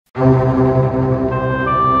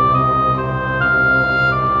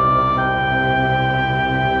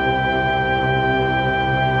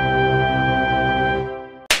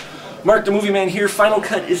Mark the Movie Man here. Final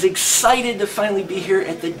Cut is excited to finally be here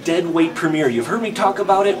at the Dead Weight premiere. You've heard me talk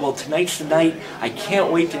about it. Well, tonight's the night. I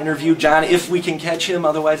can't wait to interview John if we can catch him.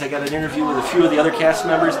 Otherwise, I got an interview with a few of the other cast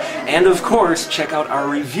members. And of course, check out our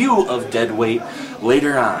review of Dead Weight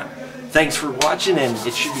later on. Thanks for watching, and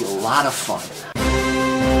it should be a lot of fun.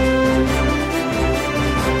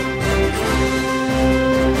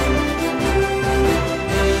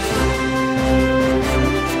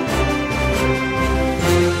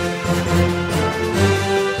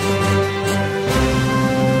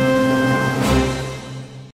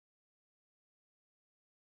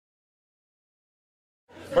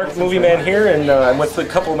 Mark the Movie Man here, and I'm with a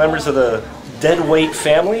couple members of the Dead Weight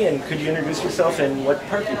family. And could you introduce yourself and what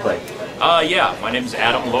part you play? Yeah, my name is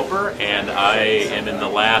Adam Loper, and I am in the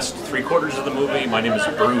last 3/4 of the movie. My name is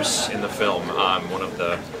Bruce in the film. I'm one of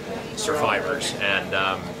the survivors, and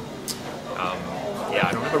yeah,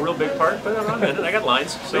 I don't have a real big part, but I'm in it. I got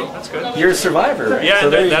lines, so that's good. You're a survivor, right? Yeah, so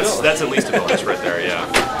that's at least a bonus right there. Yeah.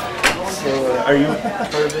 So, are you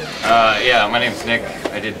part of it? Yeah, my name's Nick.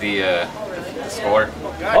 I did the score.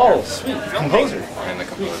 Oh, sweet. Composer. And the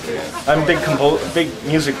composer, yeah. I'm a big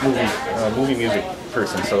movie music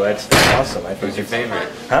person, so that's awesome. I think. Who's your favorite?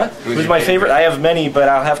 Huh? Who's my favorite? I have many, but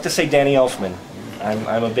I'll have to say Danny Elfman.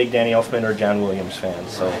 I'm a big Danny Elfman or John Williams fan.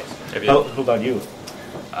 So, who about you?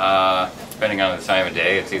 Depending on the time of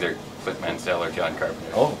day, it's either Clint Mansell or John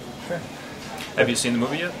Carpenter. Oh, sure. Have you seen the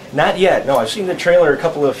movie yet? Not yet. No, I've seen the trailer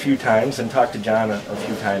a few times and talked to John a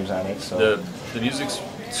few times on it. So the music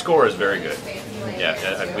score is very good. Yeah,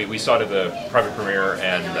 we saw it at the private premiere,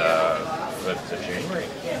 and was it January?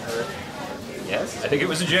 Yes, I think it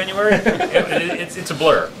was in January. It's a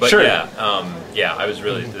blur, but sure. Yeah, I was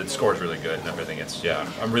really, the score is really good and everything.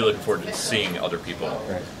 I'm really looking forward to seeing other people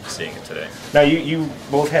seeing it today. Now you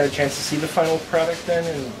both had a chance to see the final product then,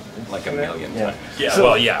 and like a million times. Yeah, so,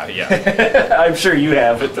 well, yeah. I'm sure you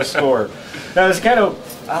have with the score. Now, is it kind of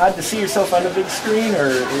odd to see yourself on the big screen, or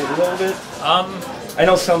a little bit? I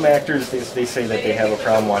know some actors, they say that they have a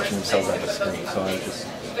problem watching themselves on the screen, so I'm just...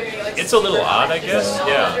 It's a little odd, I guess,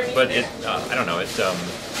 yeah, but I don't know, it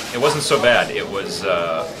wasn't so bad. It was,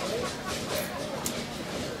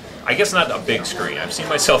 I guess not a big screen. I've seen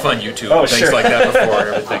myself on YouTube and things like that before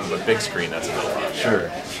and everything, but big screen, that's a little odd. Sure.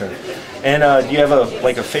 And do you have a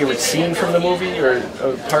favorite scene from the movie, or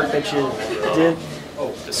a part that you did?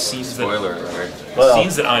 The scenes Spoiler alert.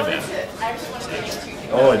 Scenes that I'm in.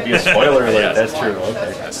 Oh, it'd be a spoiler alert. Yeah, that's true.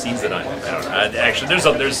 Okay. Scenes that I'm in. I don't know. Actually,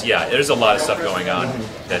 there's a lot of stuff going on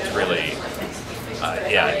that's really,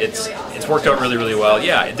 it's worked out really well.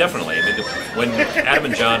 Yeah, definitely. I mean, when Adam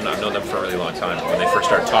and John, I've known them for a really long time. When they first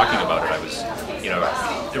started talking about it, I was,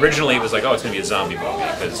 originally it was like, oh, it's going to be a zombie movie,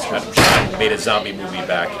 because John made a zombie movie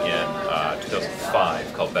back in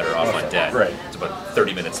 2005 called Better Off on Dead. Right. It's about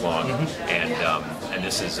 30 minutes long, and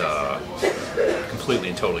this is completely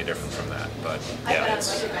and totally different from that. But yeah,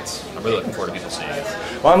 I'm really looking forward to people seeing it.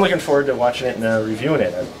 Well, I'm looking forward to watching it and reviewing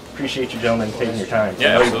it. I appreciate you gentlemen taking your time.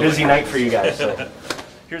 Yeah, it's a very busy night for you guys. So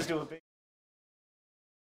here's to a big...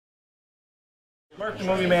 Mark the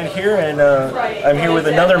Movie Man here, and I'm here with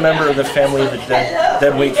another member of the family, the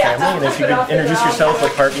Dead Weight family. And if you could introduce yourself,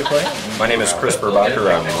 what part you play? My name is Chris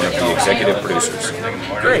Burbacher. I'm one of the executive producers.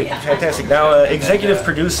 Great, fantastic. Now, executive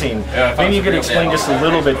producing, maybe you could explain just a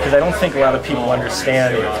little bit, because I don't think a lot of people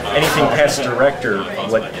understand anything past director,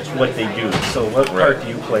 what they do. So what part do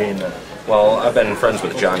you play in that? Well, I've been friends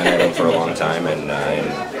with John and Adam for a long time, and in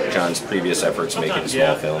John's previous efforts making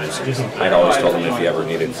small films, I'd always told him if he ever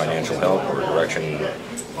needed financial help or direction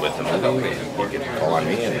with the movie, he could call on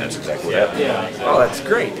me, and that's exactly what happened. Oh, that's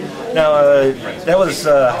great. Now, that was,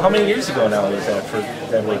 how many years ago now was that for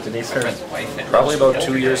Dead Weight? Did they start? Probably about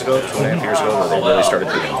 2 years ago, 2.5 years ago, where they really started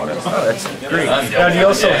thinking about it. Oh, that's great. Now, do you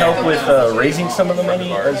also help with raising some of the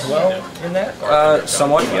money as well in that?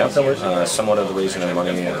 Somewhat, yeah. Somewhat of the raising of the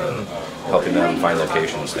money and helping them find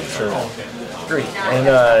locations. Sure. Great. And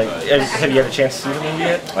have you had a chance to see the movie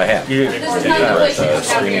yet? I have. You did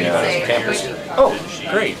screening campus here. Oh,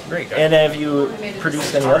 great. And have you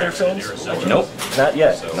produced any other films? Nope. Not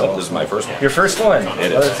yet? Nope, this is my first one. Your first one?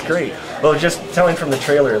 It is. Oh, that's great. Well, just telling from the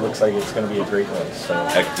trailer, it looks like it's going to be a great one. So.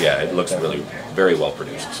 Yeah, it looks really very well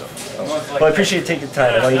produced. So. Well, I appreciate you taking the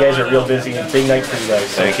time. I know you guys are real busy. Big night for you guys.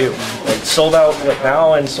 So. Thank you. Like sold out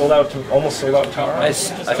now and almost sold out tomorrow? I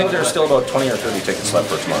think there's still about 20 or 30 tickets left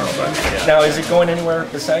for tomorrow. But now, is it going anywhere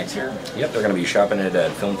besides here? Yep, they're going to be shopping it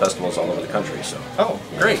at film festivals all over the country. So. Oh,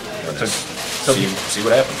 great. So see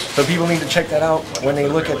what happens. So people need to check that out when they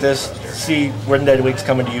look at this, see when Dead Weight's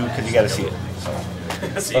coming to you, because you got to see it. So.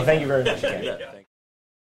 Well, thank you very much again.